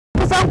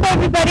Hello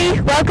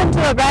everybody, welcome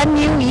to a brand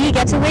new YEE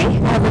Getaway.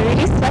 I have a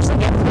really special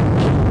guest with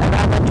me, a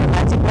rather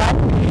dramatic one.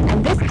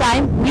 And this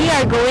time we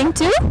are going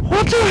to...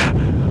 Water!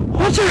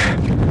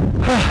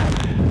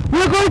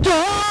 We're going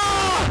to...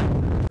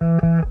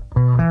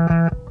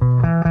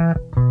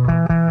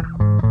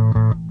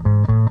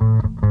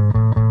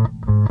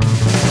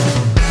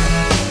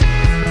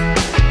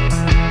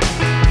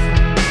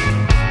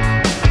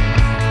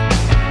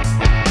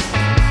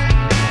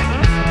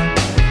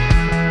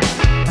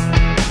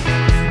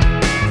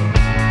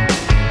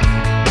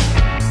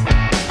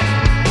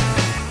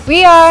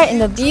 We are in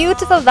the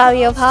beautiful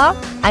valley of Haa.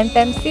 I'm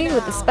Pemsi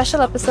with a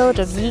special episode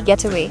of YEE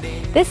Getaway.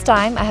 This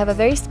time I have a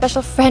very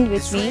special friend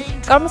with me,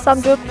 Karma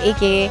Samdrup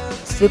aka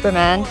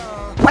Superman.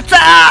 What's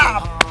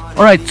up?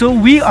 Alright, so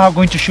we are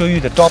going to show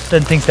you the top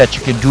 10 things that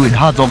you can do in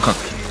Haa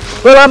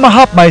Dzongkhag. Well, I'm a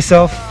Hap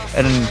myself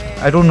and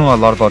I don't know a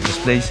lot about this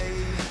place.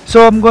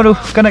 So I'm going to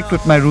connect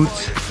with my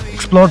roots,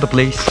 explore the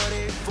place,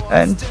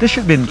 and this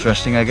should be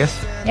interesting, I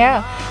guess.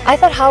 Yeah, I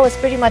thought Haa was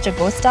pretty much a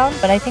ghost town,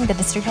 but I think the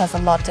district has a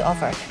lot to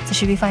offer. So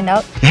should we find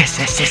out? Yes.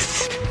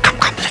 Come,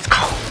 let's go.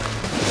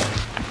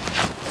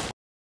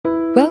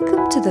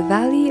 Welcome to the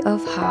Valley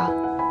of Haa.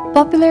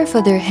 Popular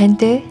for their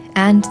gente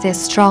and their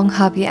strong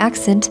Habi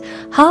accent,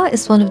 Haa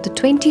is one of the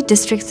 20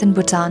 districts in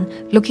Bhutan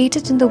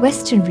located in the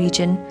western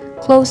region,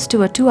 close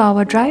to a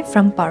 2-hour drive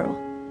from Paro.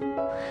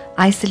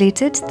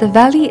 Isolated, the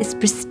valley is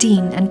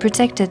pristine and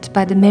protected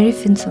by the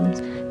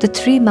Merifinsum, the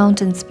 3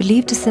 mountains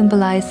believed to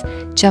symbolize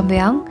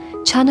Jambyang,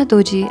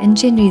 Chanadoji and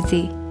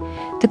Jenrizi.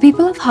 The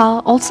people of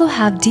Haa also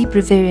have deep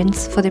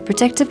reverence for their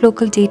protective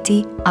local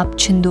deity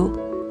Abchindu.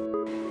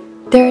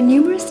 There are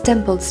numerous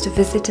temples to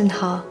visit in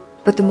Haa,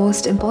 but the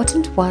most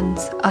important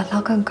ones are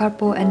Lakang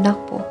Karpo and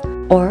Nakpo,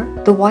 or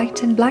the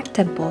white and black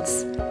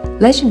temples.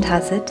 Legend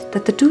has it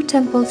that the 2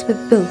 temples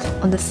were built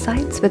on the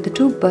sites where the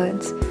 2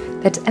 birds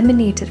that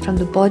emanated from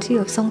the body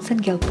of Songtsen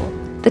Gyalpo,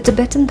 the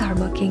Tibetan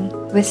Dharma king,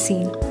 were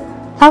seen.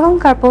 Lakang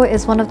Karpo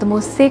is one of the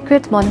most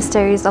sacred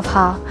monasteries of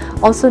Haa,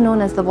 also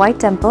known as the White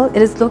Temple.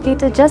 It is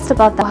located just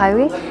above the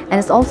highway and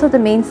is also the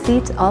main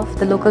seat of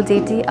the local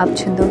deity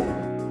Abchindu.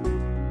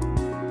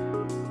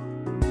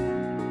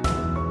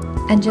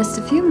 And just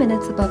a few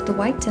minutes above the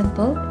White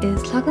Temple is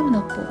Lakang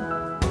Nakpo.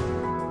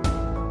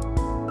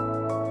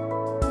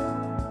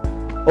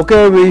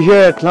 Okay, we're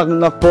here at Lakang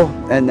Nakpo,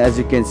 and as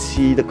you can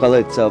see, the color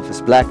itself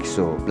is black,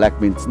 so black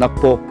means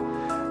Nakpo.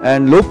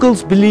 And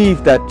locals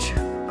believe that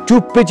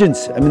 2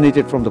 pigeons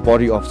emanated from the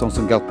body of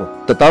Songtsen Gyalpo,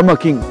 the Dharma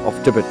king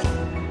of Tibet,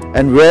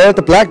 and where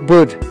the black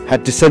bird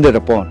had descended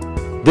upon.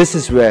 This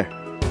is where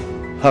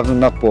Lakang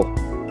Nakpo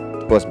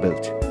was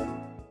built.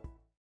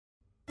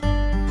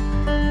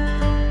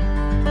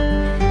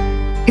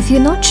 If you're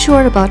not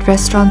sure about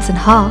restaurants in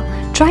Haa,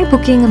 try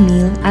booking a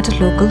meal at a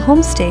local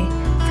homestay.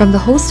 From the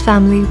host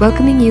family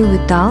welcoming you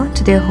with dal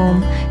to their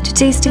home to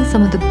tasting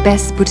some of the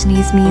best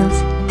Bhutanese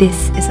meals,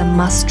 this is a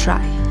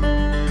must-try.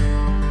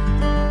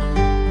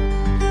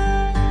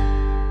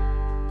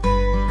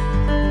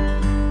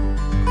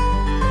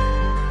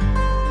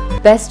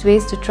 Best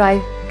ways to try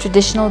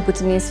traditional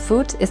Bhutanese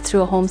food is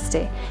through a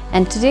homestay.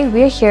 And today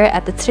we're here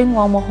at the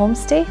Tringwamo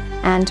homestay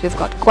and we've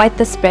got quite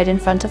the spread in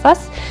front of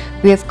us.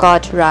 We've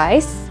got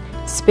rice,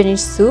 spinach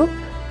soup,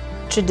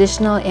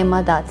 traditional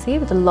ema datsi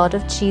with a lot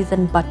of cheese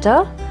and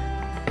butter,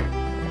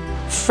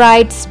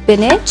 fried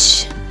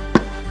spinach,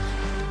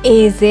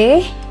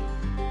 eze,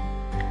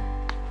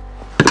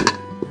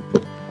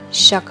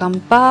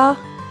 shakampa,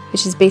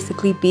 which is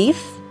basically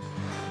beef,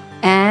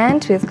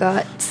 and we've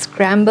got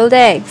scrambled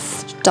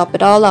eggs to top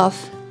it all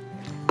off.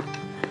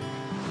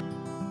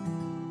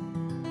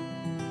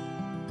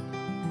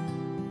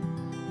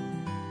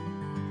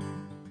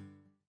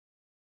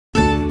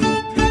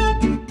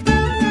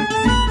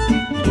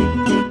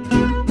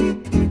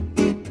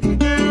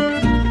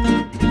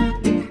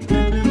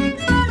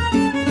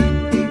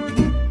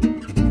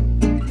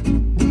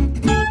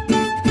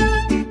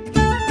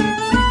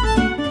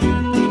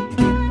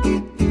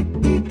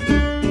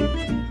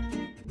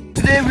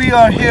 We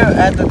are here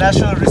at the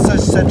National Research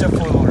Center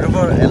for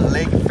River and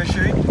Lake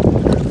Fishery.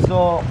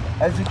 So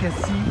as you can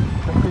see,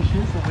 the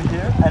fishes over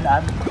here, and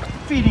I'm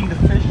feeding the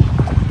fish.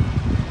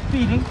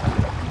 Feeding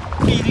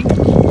the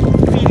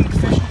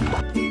fish.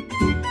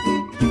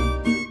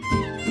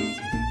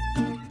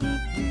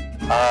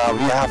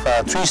 We have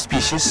 3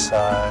 species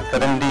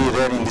currently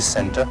reared in this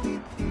center.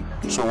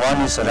 So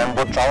one is a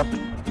rainbow trout,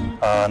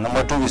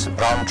 number 2 is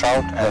brown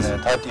trout, and the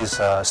third is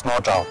snow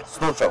trout.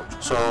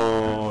 So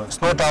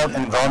snow trout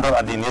and brown trout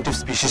are the native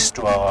species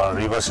to our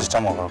river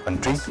system of our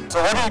country.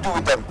 So what do you do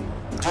with them?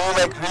 Do you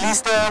like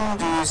release them?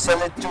 Do you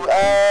sell it to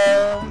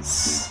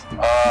us?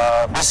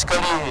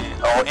 Basically,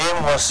 our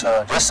aim was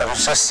just a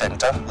research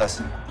center.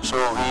 So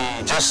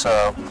we just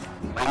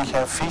bring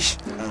here fish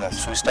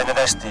So we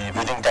standardize the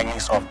breeding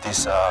techniques of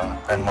this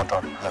rainbow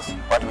trout.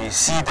 But we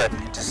see that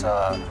it is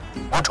a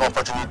good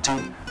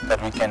opportunity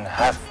that we can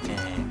have the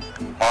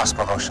mass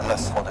production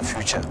for the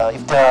future.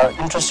 If there are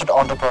interested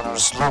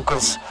entrepreneurs,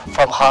 locals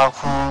from Haa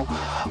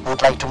who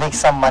would like to make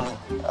some money,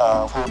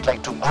 who would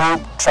like to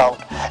grow trout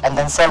and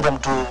then sell them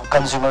to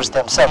consumers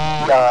themselves,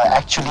 we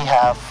actually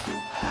have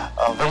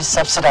a very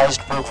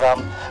subsidized program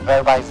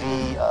whereby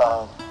we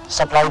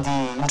supply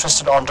the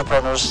interested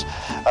entrepreneurs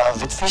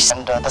with fish,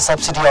 and the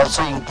subsidy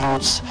also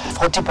includes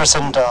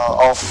 40%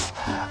 of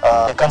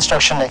the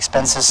construction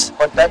expenses.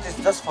 But that is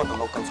just for the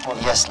locals.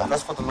 Yes, la.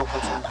 Just for the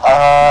locals.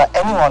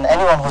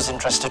 Anyone who's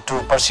interested to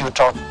pursue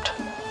trout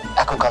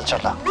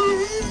aquaculture, la.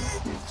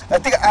 I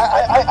think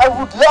I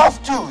would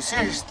love to,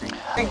 seriously.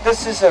 I think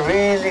this is a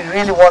really,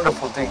 really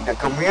wonderful thing. The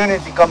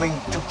community coming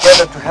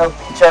together to help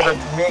each other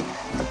to make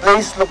the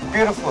place look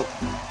beautiful,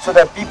 so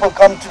that people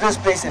come to this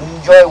place and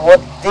enjoy what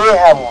they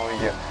have over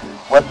here,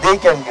 what they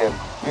can give,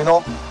 you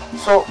know.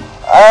 So,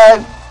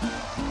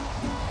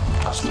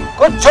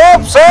 good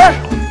job,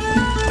 sir!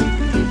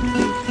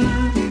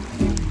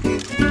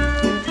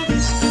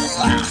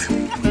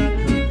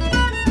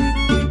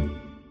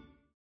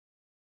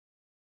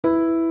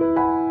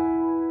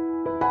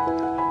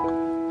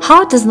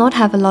 Haa does not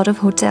have a lot of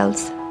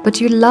hotels, but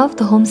you love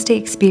the homestay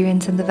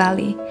experience in the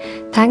valley.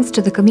 Thanks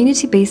to the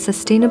community-based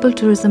sustainable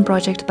tourism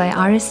project by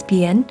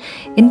RSPN,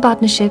 in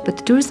partnership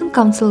with Tourism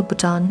Council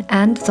Bhutan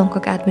and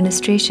Dzongkhag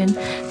administration,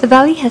 the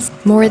valley has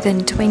more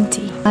than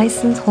 20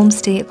 licensed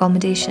homestay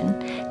accommodation,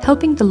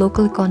 helping the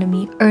local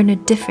economy earn a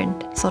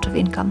different sort of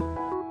income.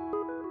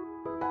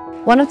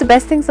 One of the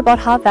best things about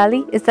Haa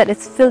Valley is that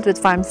it's filled with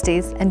farm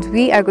stays, and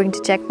we are going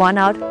to check one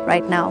out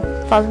right now.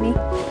 Follow me.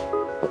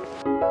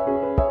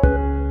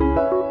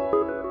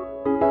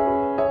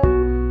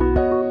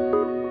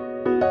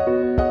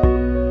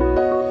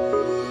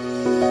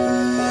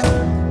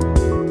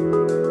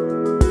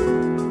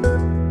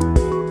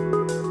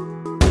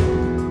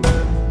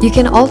 You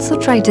can also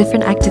try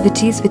different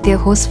activities with your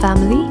host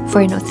family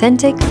for an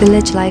authentic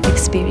village life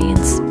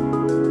experience.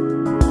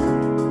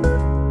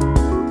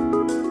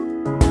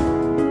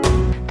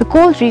 The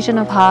cold region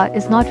of Haa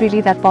is not really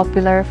that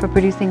popular for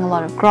producing a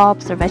lot of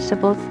crops or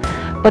vegetables,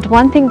 but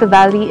one thing the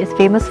valley is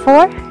famous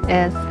for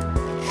is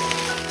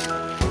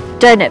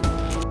turnip,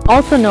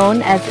 also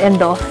known as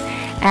endo.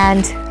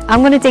 And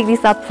I'm going to take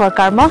these up for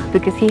Karma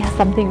because he has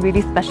something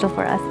really special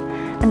for us.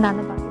 And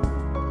Nana.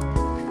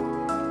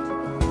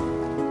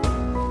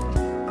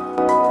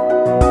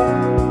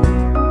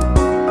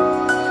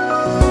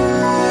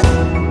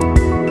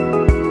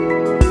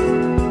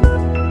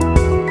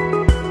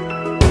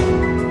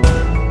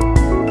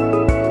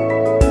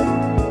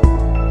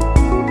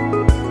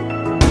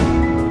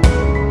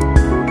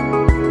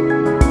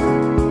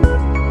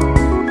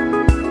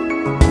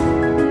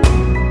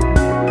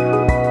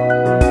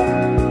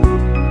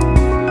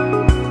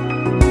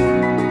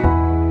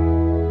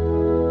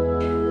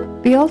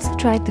 We also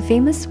tried the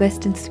famous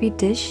western sweet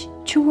dish,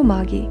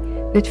 churumagi,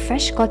 with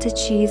fresh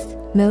cottage cheese,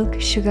 milk,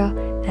 sugar,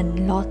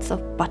 and lots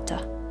of butter.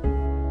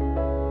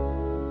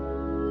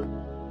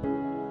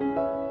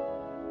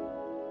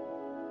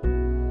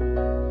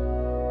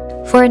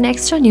 For an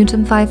extra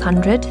Newton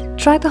 500,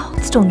 try the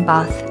hot stone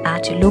bath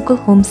at your local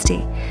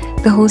homestay.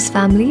 The host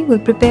family will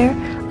prepare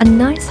a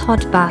nice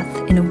hot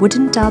bath in a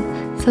wooden tub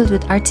filled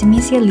with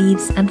artemisia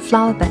leaves and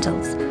flower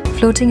petals,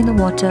 floating in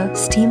the water,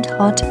 steamed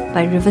hot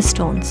by river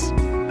stones.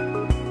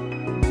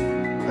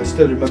 I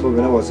still remember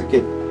when I was a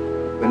kid,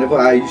 whenever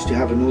I used to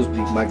have a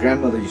nosebleed, my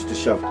grandmother used to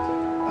shove,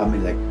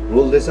 like,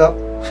 roll this up,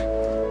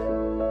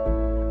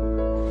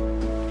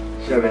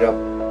 shove it up,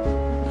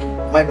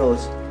 my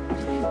nose,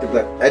 the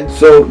blood. And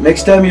so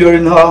next time you're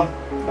in Haa,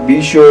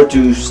 be sure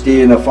to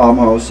stay in a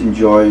farmhouse,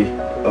 enjoy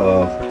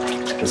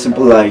a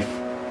simple life,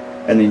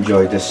 and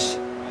enjoy this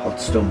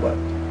hot stone bath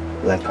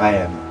like I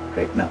am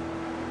right now.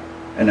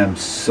 And I'm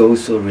so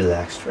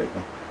relaxed right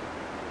now.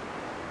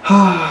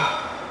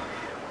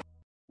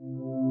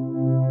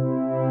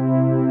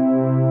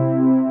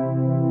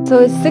 So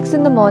it's 6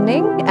 in the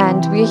morning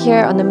and we're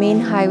here on the main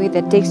highway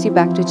that takes you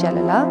back to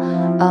Jalala,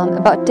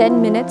 about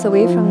 10 minutes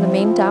away from the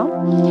main town.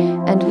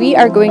 And we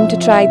are going to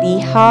try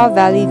the Haa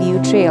Valley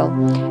View Trail,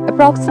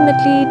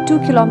 approximately 2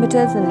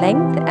 kilometers in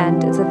length,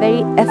 and it's a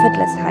very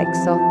effortless hike.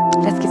 So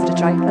let's give it a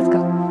try. Let's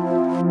go.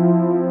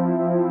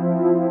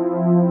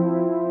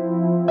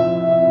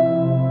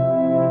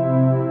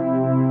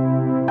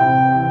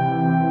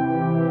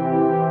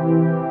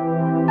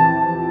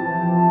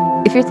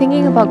 If you're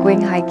thinking about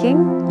going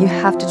hiking, you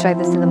have to try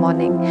this in the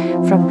morning.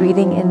 From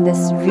breathing in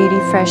this really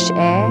fresh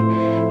air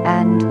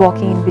and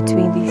walking in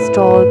between these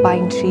tall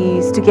pine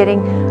trees to getting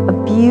a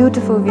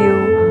beautiful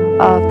view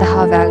of the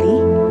Haa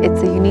Valley,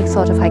 it's a unique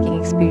sort of hiking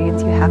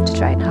experience you have to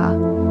try in Haa.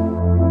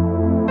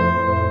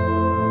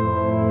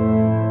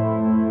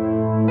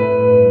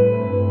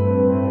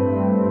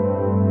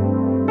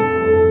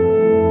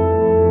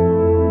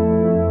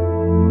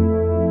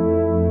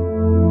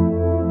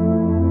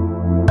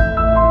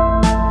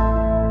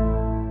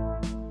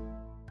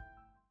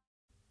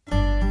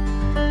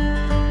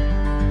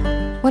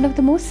 One of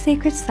the most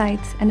sacred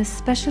sites and a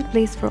special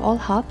place for all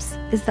Haps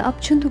is the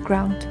Apchundu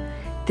ground.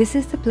 This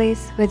is the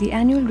place where the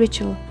annual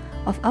ritual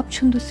of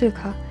Apchundu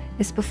Sukha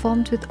is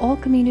performed, with all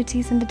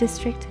communities in the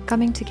district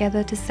coming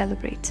together to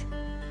celebrate.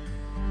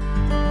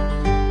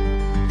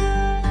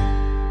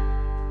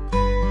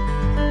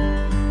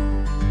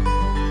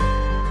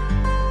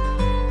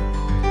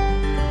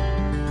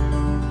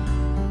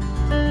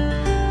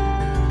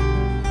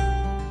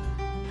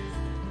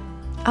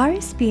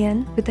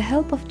 RSPN, with the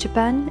help of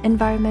Japan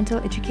Environmental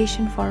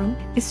Education Forum,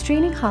 is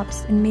training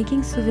Haps in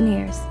making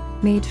souvenirs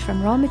made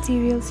from raw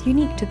materials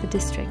unique to the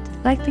district,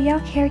 like the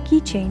yak hair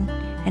keychain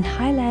and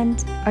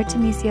Highland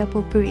Artemisia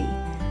potpourri.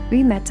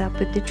 We met up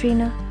with the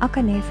trainer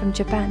Akane from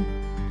Japan.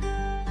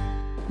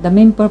 The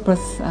main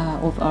purpose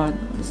of our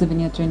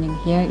souvenir training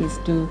here is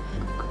to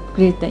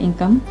create the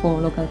income for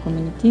local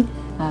community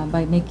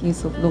by making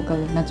use of local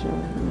natural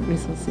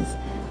resources.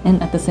 And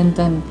at the same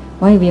time,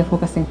 why we are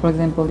focusing, for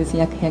example, this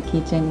yak hair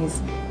keychain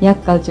is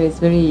yak culture is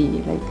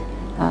very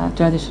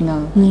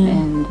traditional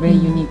and very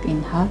unique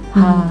in Ha.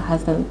 Ha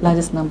has the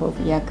largest number of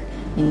yak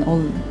in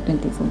all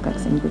 20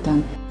 Songkhlas in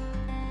Bhutan.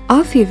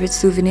 Our favorite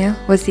souvenir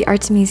was the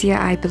Artemisia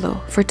eye pillow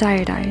for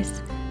tired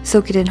eyes.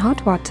 Soak it in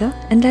hot water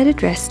and let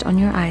it rest on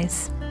your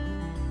eyes.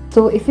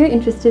 So if you're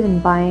interested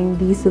in buying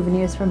these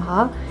souvenirs from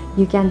Ha,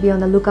 you can be on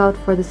the lookout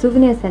for the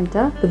souvenir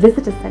center, the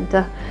visitor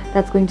center,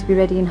 that's going to be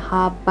ready in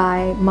Ha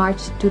by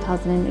March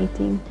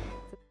 2018.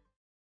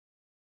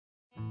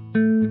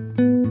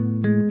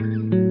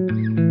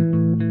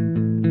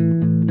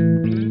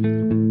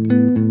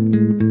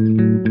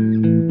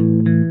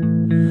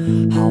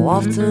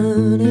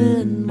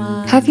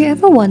 Have you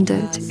ever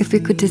wondered if we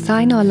could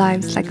design our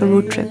lives like a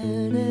road trip?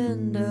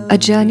 A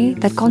journey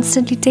that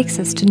constantly takes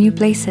us to new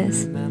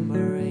places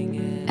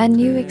and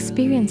new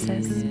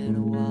experiences.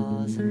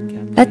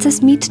 Lets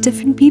us meet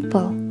different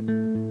people,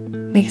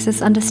 makes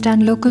us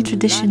understand local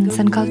traditions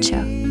and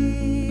culture,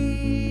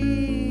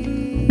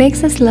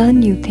 makes us learn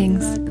new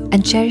things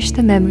and cherish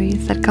the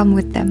memories that come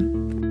with them.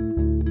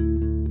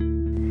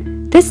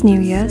 This New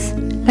Year's,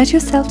 let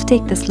yourself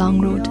take this long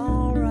road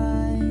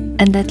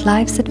and let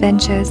life's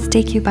adventures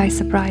take you by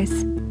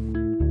surprise.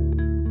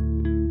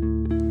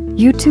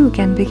 You too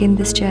can begin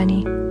this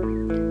journey.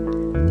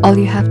 All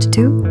you have to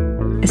do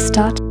is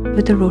start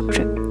with a road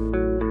trip.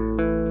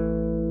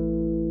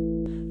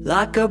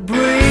 Like a breeze,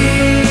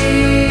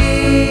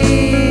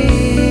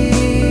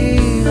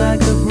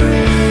 like a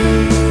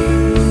breeze,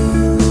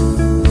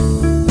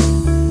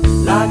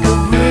 like a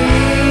breeze.